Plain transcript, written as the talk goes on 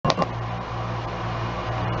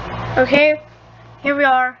Okay, here we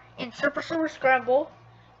are in Super Scramble,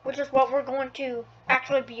 which is what we're going to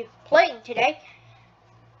actually be playing today.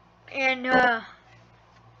 And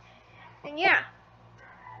yeah.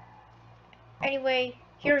 Anyway,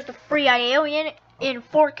 here's the free alien in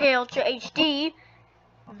 4K Ultra HD.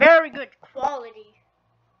 Very good quality.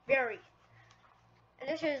 Very. And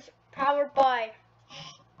this is powered by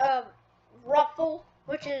Ruffle,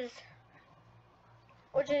 which is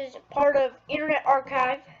part of Internet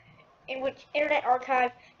Archive, in which Internet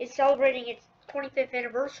Archive is celebrating its 25th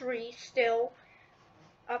anniversary still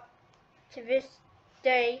up to this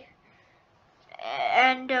day.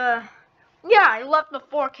 And yeah, I love the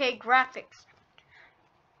 4K graphics.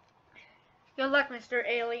 Good luck, Mr.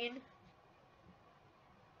 Alien.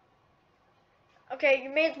 Okay, you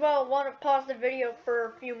may as well want to pause the video for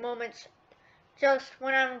a few moments, just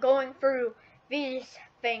when I'm going through these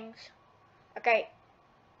things. Okay.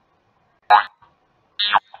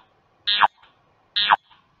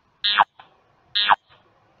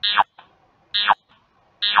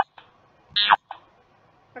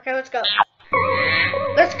 Okay, let's go.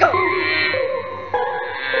 Let's go!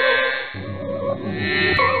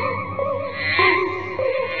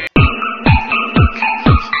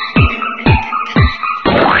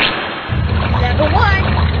 Level 1!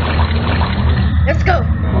 Let's go!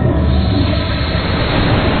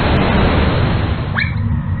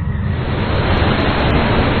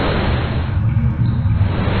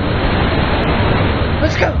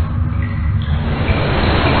 Let's go!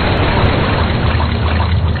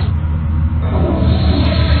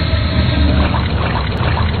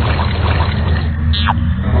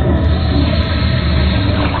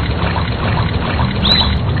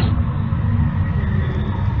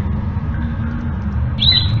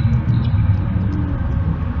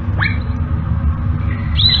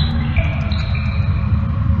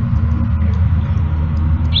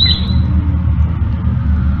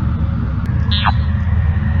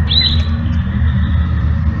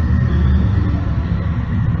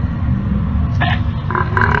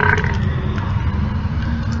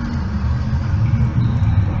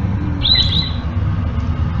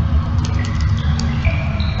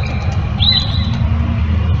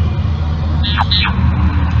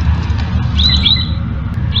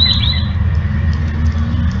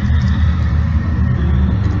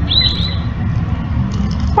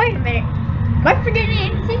 Wait a minute. Am I forgetting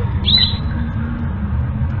anything?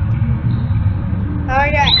 Oh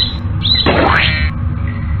yeah.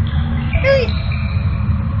 Really?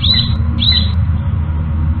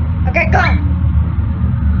 Okay, go.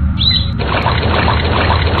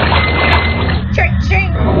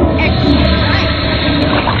 Ching, X, right.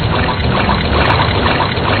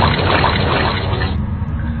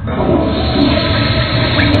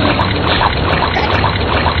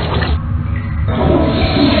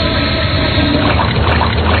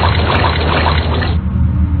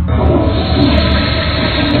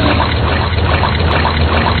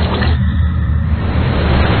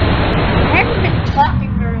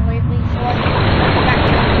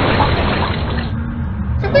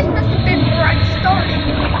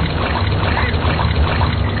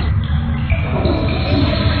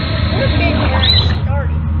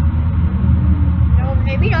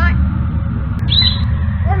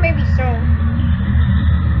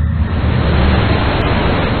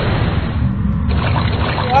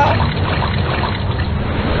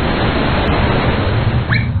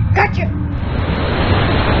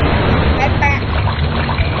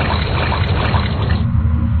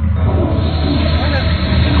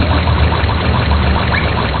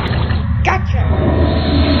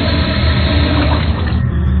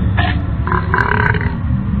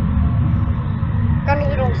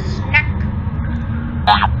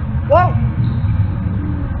 Whoa!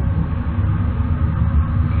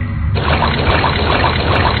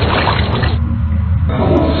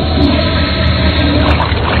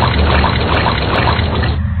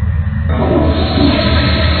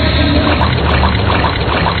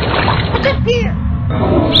 What's up here?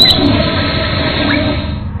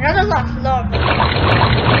 Another lost love.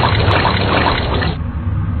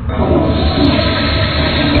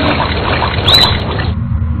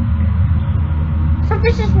 So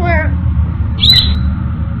this is where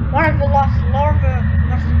one of the lost larvae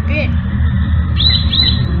must have been.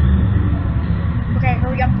 Okay,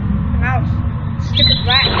 hurry up. The mouse. Stupid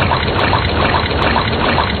rat.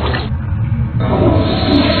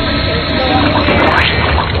 Okay, let's go up here.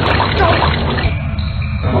 Go!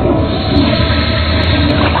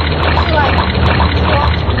 This is like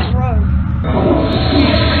crossing the road.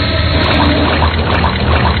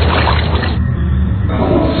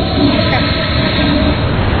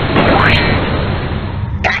 Okay.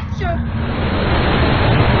 Gotcha!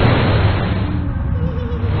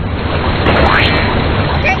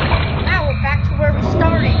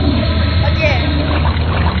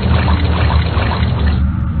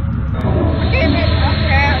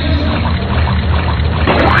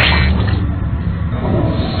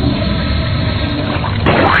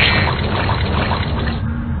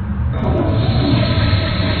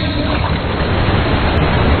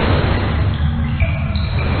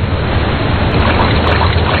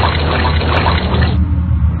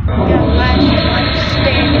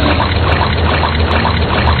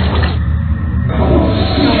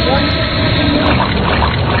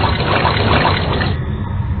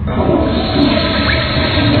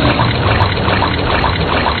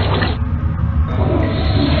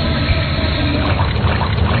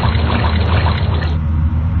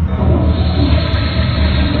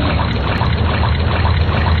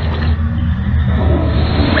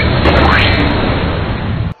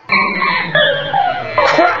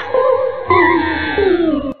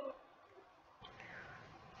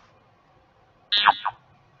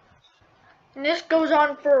 And this goes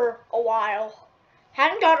on for a while.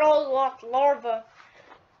 Hadn't got all the lost larvae,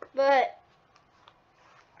 but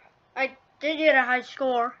I did get a high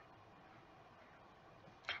score.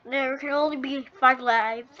 There can only be 5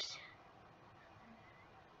 lives.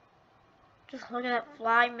 Just look at that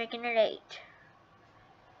fly making it 8.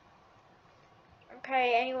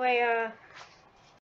 Okay, anyway,